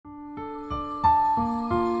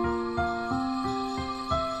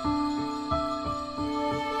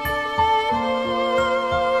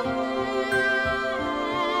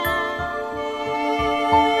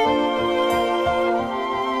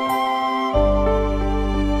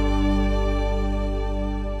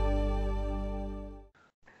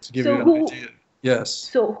to give So you an who, idea. Yes.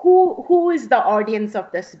 so who is the audience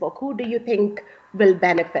of this book? Who do you think will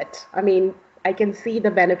benefit? I mean, I can see the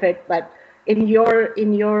benefit, but in your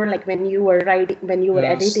like when you were writing, when you were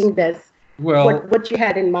Yes. editing this, Well, what you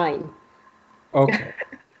had in mind? okay.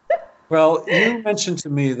 Well, you mentioned to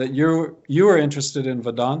me that you were interested in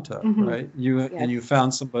Vedanta, Hmm. right? And Yes. you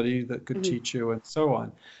found somebody that could Hmm. teach you and so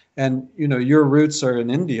on. And your roots are in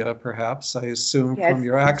India, perhaps. I assume from Yes.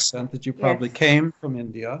 your accent that you Yes. probably came from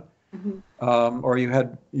India, Hmm. or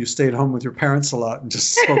you stayed home with your parents a lot and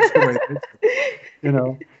just spoke the way they did, you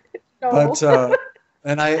know. No. But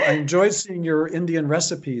and I enjoyed seeing your Indian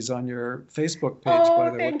recipes on your Facebook page, by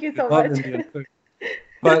Oh, the way. thank you You so love much. Indian food.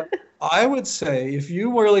 But I would say if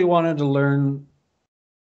you really wanted to learn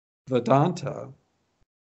Vedanta,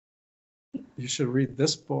 you should read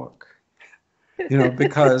this book,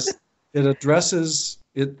 because it addresses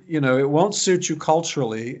it, it won't suit you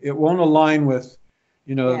culturally. It won't align with,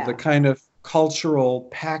 the Yeah, kind of cultural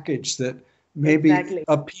package that maybe exactly.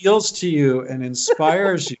 appeals to you and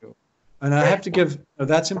inspires you. And I have to give,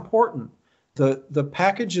 that's important. The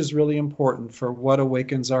package is really important for what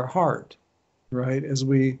awakens our heart, right? As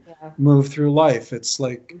we Yeah. move through life. It's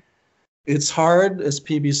like, it's hard, as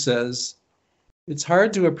PB says, it's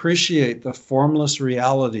hard to appreciate the formless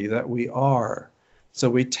reality that we are. So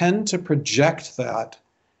we tend to project that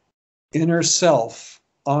inner self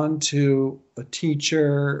onto a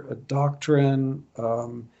teacher, a doctrine,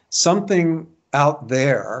 something out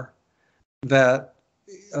there that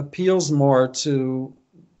appeals more to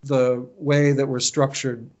the way that we're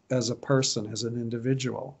structured as a person, as an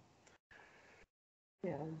individual.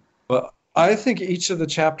 Yeah. But I think each of the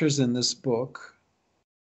chapters in this book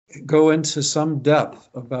go into some depth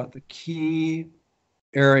about the key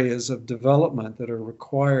areas of development that are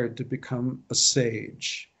required to become a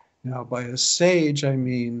sage. Now, by a sage, I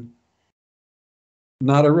mean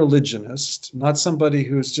not a religionist, not somebody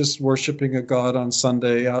who's just worshiping a god on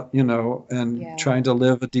Sunday, and Yeah. trying to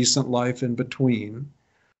live a decent life in between,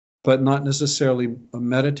 but not necessarily a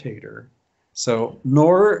meditator. So,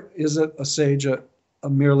 nor is it a sage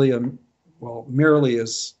merely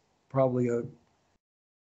is probably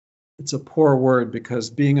it's a poor word, because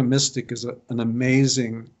being a mystic is an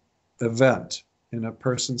amazing event in a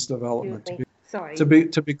person's development, Excuse me. to Sorry. be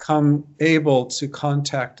to become able to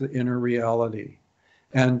contact the inner reality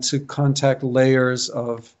and to contact layers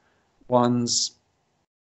of one's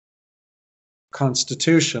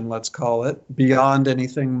constitution, let's call it, beyond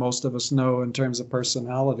anything most of us know in terms of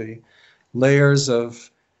personality, layers of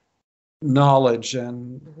knowledge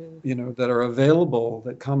and Hmm. that are available,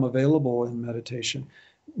 that come available in meditation.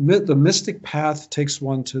 The mystic path takes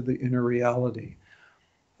one to the inner reality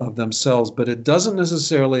of themselves, but it doesn't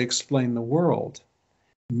necessarily explain the world,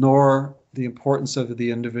 nor the importance of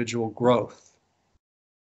the individual growth.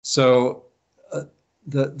 So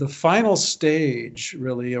the final stage,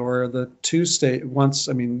 really, or the two stage, once,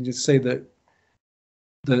 I mean, you say that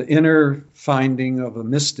the inner finding of a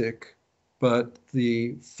mystic, but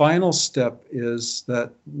the final step is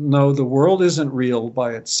that no, the world isn't real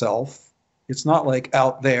by itself. It's not like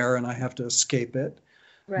out there and I have to escape it.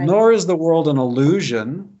 Right. Nor is the world an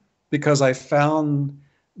illusion because I found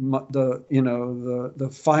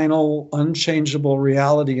the final unchangeable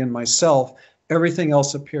reality in myself. Everything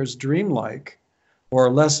else appears dreamlike or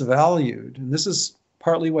less valued. And this is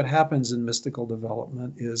partly what happens in mystical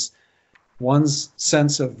development, is one's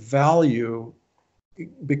sense of value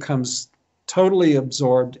becomes totally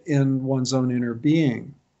absorbed in one's own inner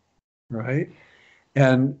being, right?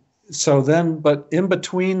 And so then, but in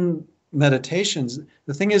between meditations,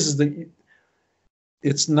 the thing is that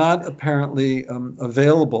it's not apparently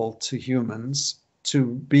available to humans to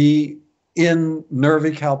be in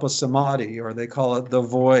nirvikalpa samadhi, or they call it the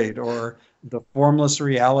void or the formless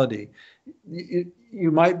reality.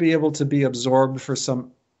 You might be able to be absorbed for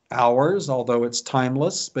some hours, although it's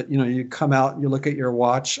timeless, but you come out, you look at your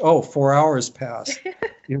watch, oh, 4 hours passed,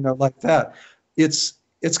 like that. It's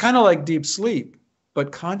kind of like deep sleep,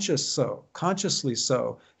 but consciously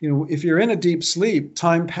so. If you're in a deep sleep,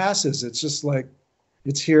 time passes. It's just like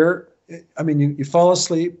it's here. I mean, you fall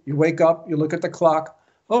asleep, you wake up, you look at the clock.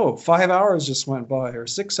 Oh, 5 hours just went by, or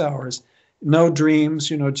 6 hours. No dreams,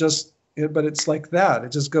 but it's like that.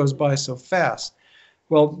 It just goes by so fast.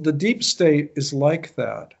 Well, the deep state is like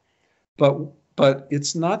that, but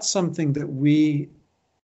it's not something that we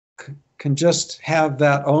can just have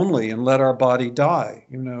that only and let our body die.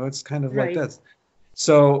 It's kind of like Right. that.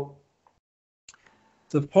 So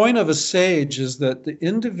the point of a sage is that the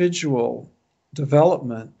individual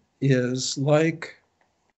development is like,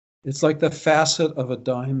 it's like the facet of a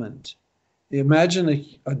diamond. Imagine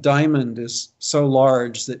a diamond is so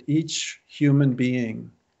large that each human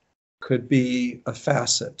being could be a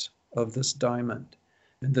facet of this diamond.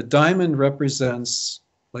 And the diamond represents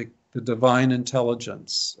like the divine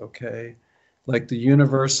intelligence, okay? Like the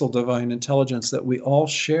universal divine intelligence that we all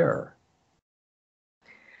share.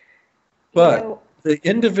 But the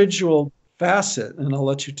individual facet, and I'll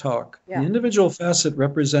let you talk, the individual facet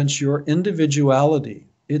represents your individuality.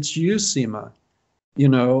 It's you, Seema, you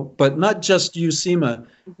know, but not just you, Seema,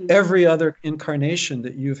 every other incarnation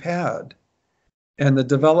that you've had and the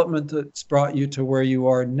development that's brought you to where you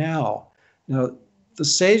are now. Now, the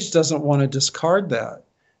sage doesn't want to discard that.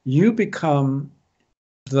 You become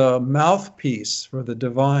the mouthpiece for the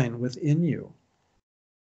divine within you.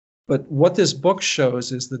 But what this book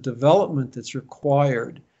shows is the development that's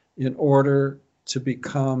required in order to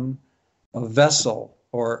become a vessel,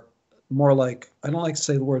 or more like, I don't like to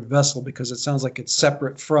say the word vessel because it sounds like it's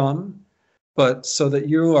separate from, but so that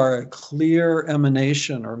you are a clear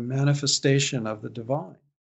emanation or manifestation of the divine.